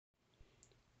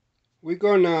We're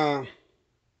gonna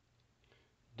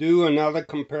do another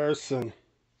comparison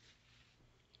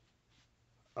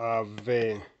of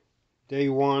day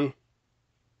one,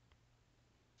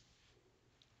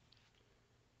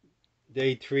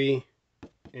 day three,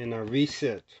 and a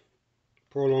reset,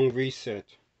 prolonged reset.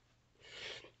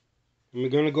 And we're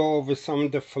gonna go over some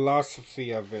of the philosophy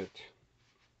of it.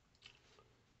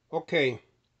 Okay,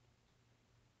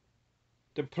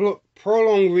 the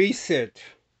prolonged reset,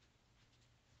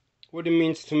 what it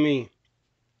means to me.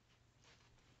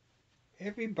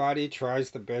 Everybody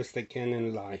tries the best they can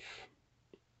in life.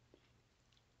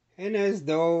 And as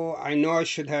though I know I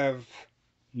should have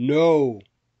no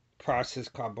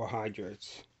processed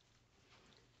carbohydrates.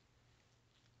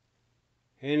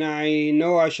 And I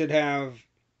know I should have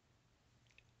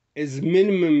as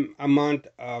minimum amount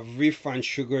of refined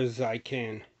sugar as I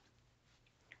can.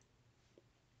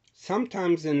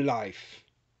 Sometimes in life,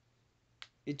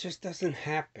 it just doesn't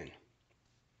happen.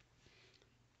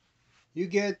 You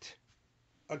get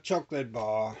a chocolate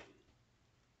bar,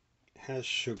 has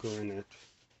sugar in it.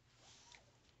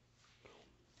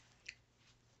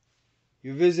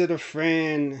 You visit a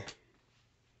friend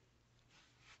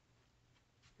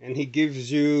and he gives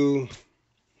you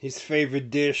his favorite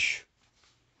dish.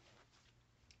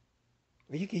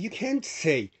 You can't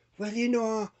say, well,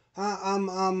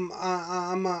 I'm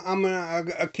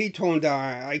a ketone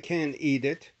diet. I can't eat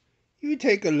it. You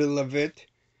take a little of it.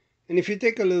 And if you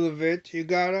take a little of it, you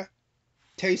gotta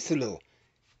taste a little.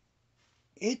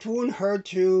 It won't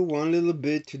hurt you one little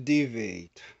bit to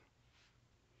deviate.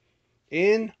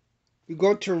 And you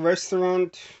go to a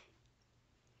restaurant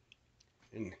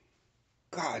and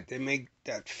God, they make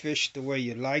that fish the way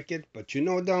you like it, but you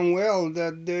know damn well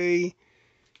that they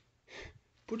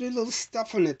put a little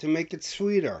stuff on it to make it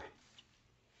sweeter.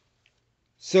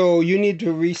 So you need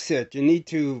to reset. You need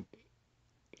to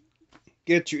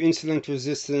get your insulin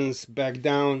resistance back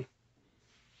down.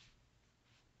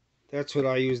 That's what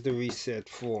I use the reset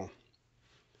for.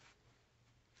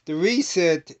 The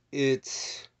reset,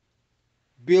 it's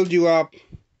build you up,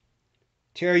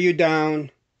 tear you down,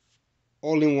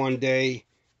 all in one day.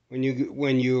 When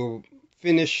you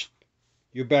finish,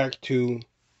 you're back to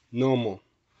normal.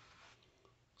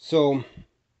 So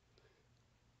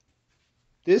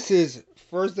this is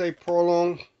first day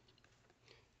prolong,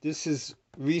 this is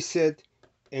reset,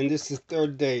 and this is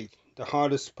third day, the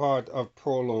hardest part of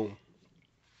prolong.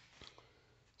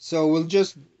 So we'll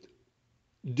just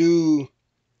do,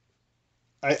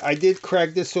 I did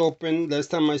crack this open.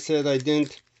 Last time I said I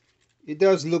didn't. It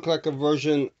does look like a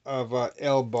version of a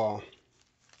L bar.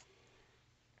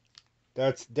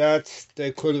 That's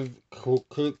the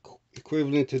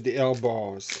equivalent to the L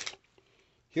bars.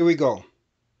 Here we go.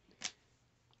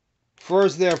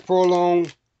 First, they're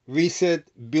prolong, reset,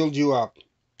 build you up.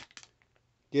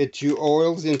 Get you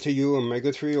oils into you,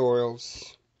 omega-3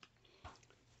 oils,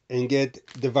 and get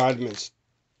the vitamins.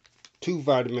 2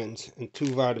 vitamins and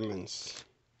 2 vitamins.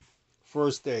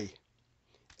 First day.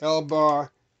 L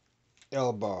bar,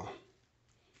 L bar.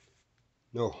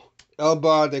 No, L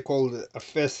bar, they call it a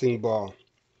fasting bar.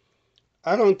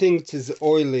 I don't think it's as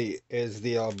oily as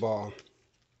the L bar.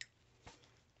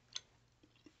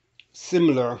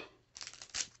 Similar.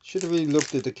 Should have really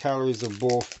looked at the calories of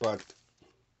both, but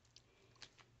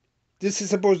this is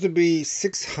supposed to be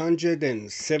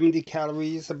 670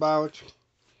 calories about.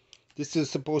 This is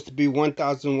supposed to be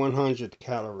 1,100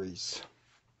 calories.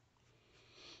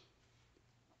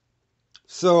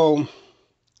 So,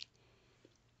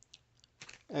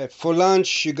 for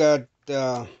lunch, you got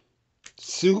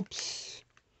soups,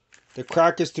 the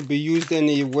crackers to be used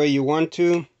any way you want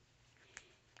to.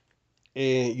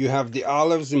 And you have the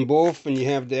olives in both, and you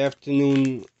have the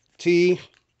afternoon tea.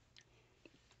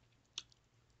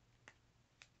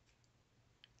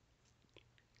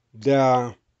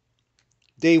 The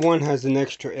day one has an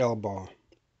extra L bar.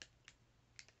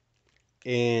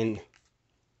 And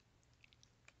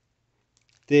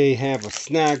they have a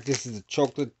snack. This is a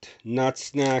chocolate nut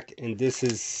snack, and this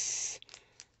is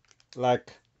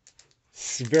like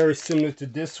very similar to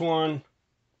this one.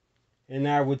 And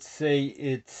I would say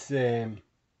it's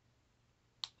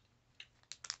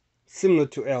similar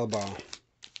to L bar.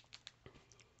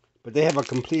 But they have a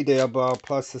complete L bar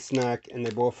plus a snack, and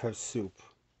they both have soup.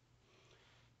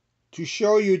 To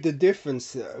show you the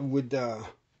difference with the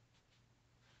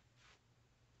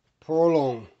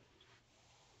Prolon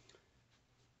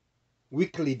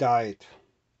weekly diet.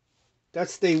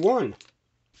 That's day one.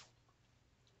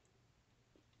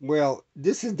 Well,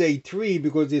 this is day three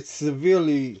because it's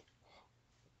severely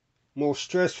more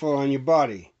stressful on your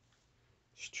body.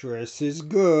 Stress is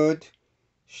good.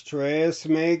 Stress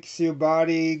makes your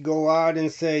body go out and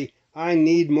say, I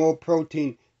need more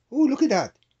protein. Ooh, look at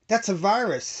that. That's a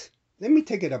virus. Let me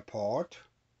take it apart.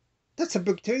 That's a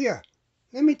bacteria.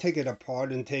 Let me take it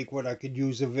apart and take what I could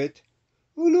use of it.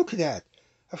 Ooh, look at that.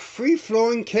 A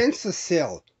free-flowing cancer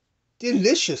cell.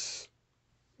 Delicious.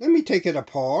 Let me take it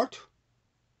apart.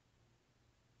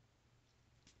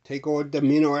 Take all the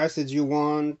amino acids you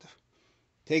want.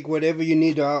 Take whatever you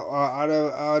need out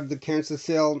of the cancer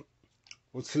cell.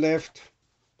 What's left,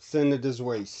 send it as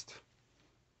waste.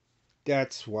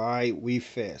 That's why we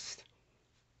fast.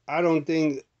 I don't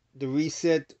think the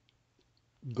reset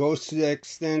goes to the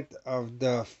extent of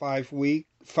the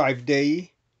 5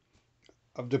 day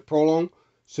of the Prolon.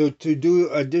 So to do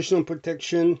additional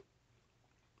protection,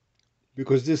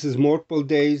 because this is multiple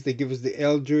days, they give us the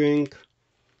L drink,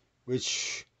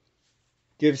 which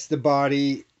gives the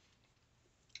body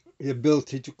the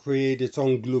ability to create its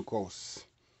own glucose.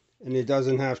 And it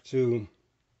doesn't have to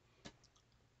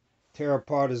tear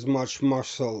apart as much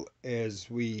muscle as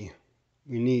we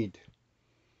need.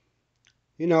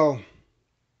 You know,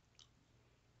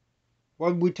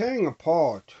 while we're tearing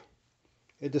apart,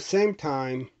 at the same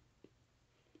time,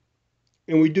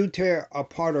 and we do tear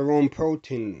apart our own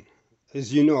protein.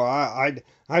 As you know,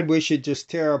 I'd wish it just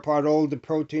tear apart all the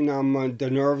protein on the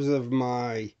nerves of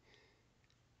my,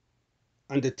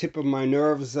 on the tip of my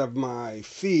nerves of my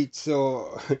feet,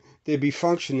 so they'd be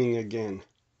functioning again.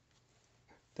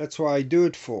 That's what I do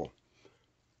it for.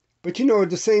 But you know, at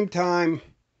the same time,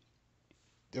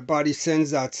 the body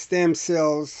sends out stem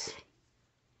cells,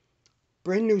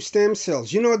 brand new stem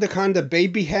cells. You know the kind the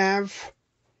baby have?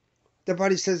 The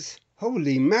body says,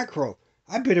 holy mackerel,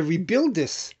 I better rebuild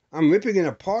this. I'm ripping it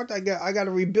apart. I got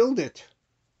to rebuild it.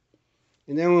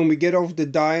 And then when we get off the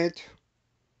diet,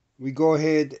 we go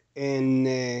ahead and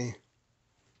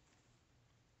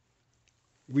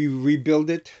we rebuild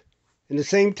it. At the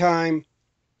same time,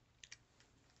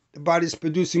 the body's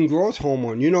producing growth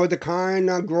hormone. You know the kind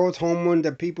of growth hormone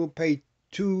that people pay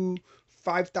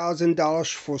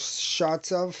 $5,000 for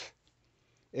shots of?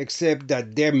 Except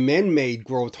that they're man-made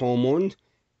growth hormone.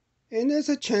 And there's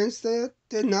a chance that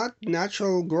they're not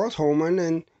natural growth hormone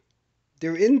and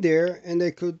they're in there and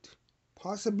they could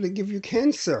possibly give you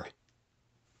cancer.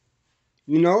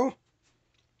 You know,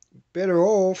 better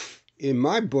off, in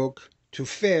my book, to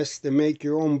fast and make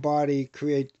your own body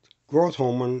create growth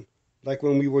hormone like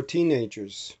when we were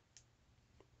teenagers.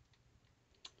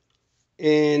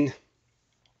 And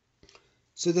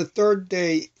so the third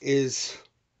day is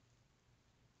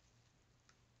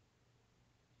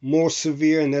more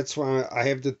severe, and that's why I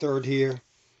have the third here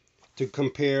to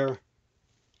compare.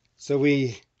 So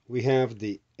we have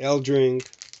the L drink,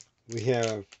 we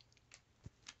have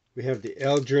the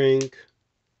L drink,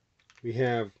 we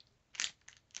have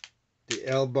the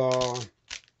L bar,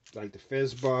 like the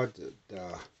Fizz bar,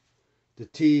 the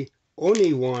tea,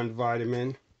 only one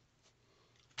vitamin,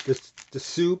 the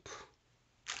soup,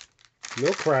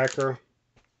 no cracker.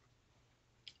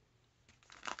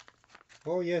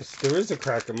 Oh yes, there is a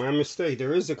cracker. My mistake.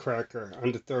 There is a cracker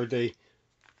on the third day,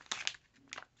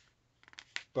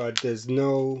 but there's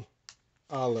no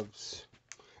olives.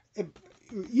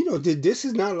 You know, this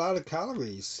is not a lot of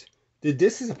calories.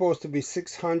 This is supposed to be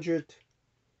 600,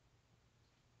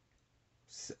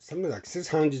 something like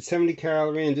 670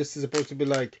 calories, and this is supposed to be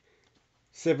like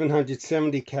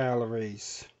 770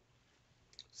 calories.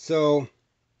 So,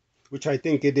 which I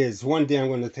think it is. One day I'm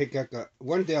going to take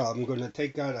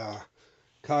out a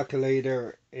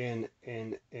calculator and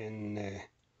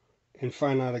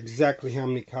find out exactly how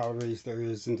many calories there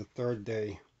is in the third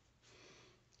day.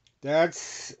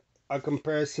 That's a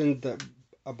comparison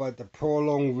about the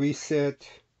Prolon reset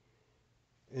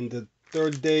in the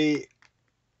third day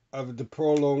of the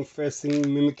Prolon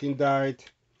fasting mimicking diet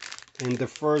and the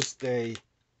first day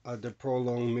of the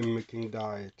Prolon mimicking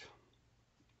diet.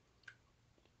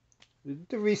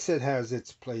 The reset has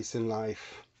its place in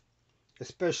life,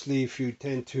 especially if you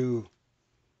tend to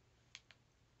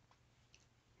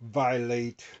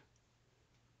violate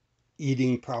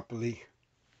eating properly.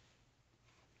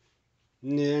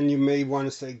 And then you may want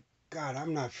to say, God,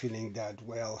 I'm not feeling that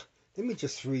well. Let me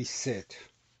just reset.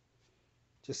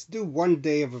 Just do one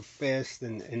day of a fast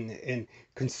and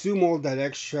consume all that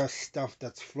extra stuff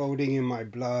that's floating in my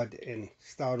blood and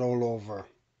start all over.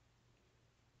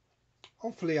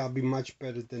 Hopefully I'll be much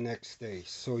better the next day,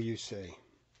 so you say.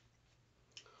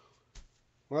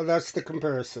 Well, that's the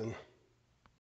comparison.